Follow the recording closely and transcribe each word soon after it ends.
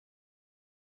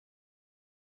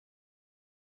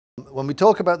When we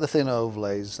talk about the thin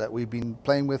overlays that we've been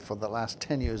playing with for the last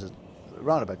 10 years,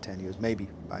 around about 10 years, maybe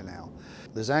by now,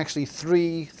 there's actually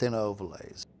 3 thin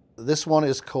overlays. This one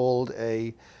is called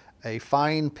a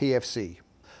fine PFC.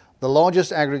 The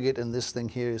largest aggregate in this thing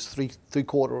here is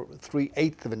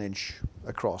 3/8 of an inch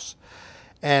across.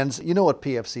 And you know what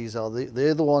PFCs are.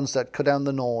 They're the ones that cut down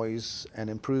the noise and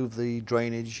improve the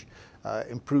drainage,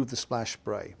 improve the splash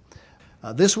spray.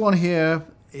 This one here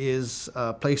is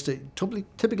placed at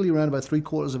typically around about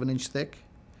 3/4 of an inch thick.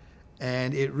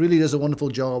 And it really does a wonderful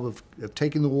job of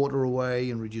taking the water away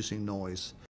and reducing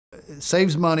noise. It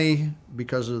saves money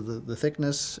because of the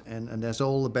thickness, and there's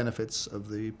all the benefits of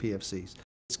the PFCs.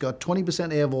 It's got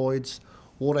 20% air voids.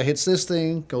 Water hits this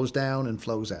thing, goes down and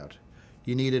flows out.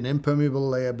 You need an impermeable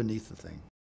layer beneath the thing.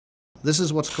 This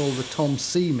is what's called the Tom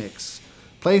C mix.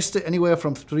 Placed anywhere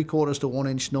from 3/4 to 1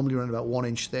 inch, normally around about 1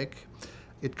 inch thick.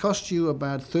 It costs you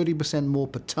about 30% more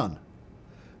per ton.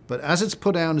 But as it's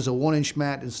put down as a 1 inch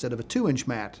mat instead of a 2 inch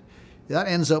mat, that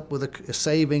ends up with a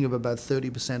saving of about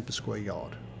 30% per square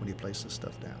yard when you place this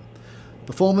stuff down.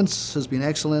 Performance has been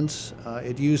excellent.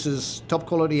 It uses top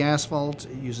quality asphalt.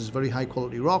 It uses very high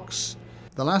quality rocks.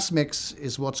 The last mix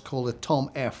is what's called a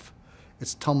Tom F.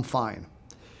 It's Tom Fine.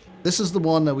 This is the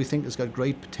one that we think has got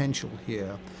great potential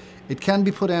here. It can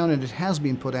be put down, and it has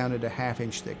been put down at a 1/2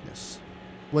 inch thickness.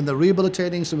 When they're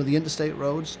rehabilitating some of the interstate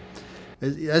roads,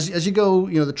 as you go,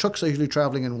 the trucks are usually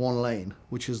traveling in one lane,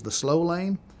 which is the slow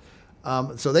lane.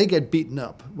 So they get beaten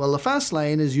up. Well, the fast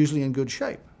lane is usually in good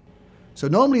shape. So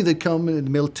normally they come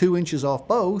and mill 2 inches off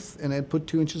both and then put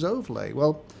 2 inches overlay.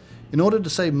 Well, in order to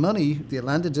save money, the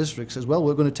Atlanta district says, well,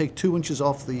 we're going to take 2 inches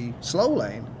off the slow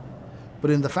lane, but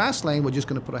in the fast lane, we're just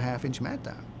going to put a 1/2 inch mat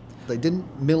down. They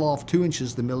didn't mill off 2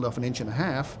 inches, they milled off 1.5 inches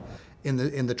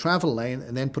in the travel lane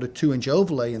and then put a 2 inch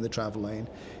overlay in the travel lane.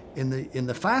 In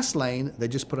the fast lane, they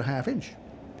just put a 1/2 inch.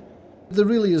 There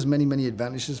really is many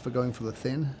advantages for going for the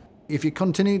thin. If you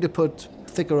continue to put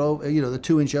thicker, the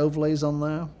 2 inch overlays on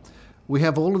there, we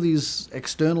have all of these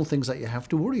external things that you have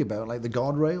to worry about, like the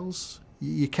guardrails.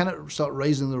 You cannot start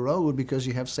raising the road because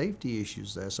you have safety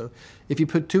issues there. So if you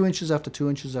put 2 inches after 2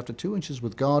 inches after 2 inches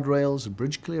with guardrails and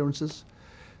bridge clearances,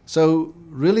 so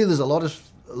really there's a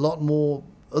lot more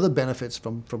other benefits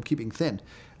from keeping thin.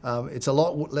 It's a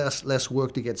lot less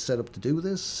work to get set up to do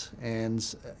this,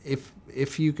 and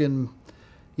if you can,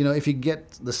 if you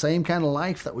get the same kind of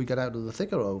life that we get out of the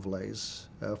thicker overlays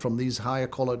from these higher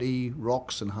quality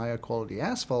rocks and higher quality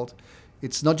asphalt,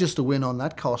 it's not just a win on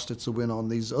that cost, it's a win on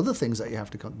these other things that you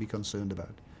have to be concerned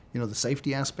about. The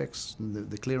safety aspects and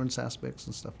the clearance aspects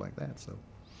and stuff like that. So.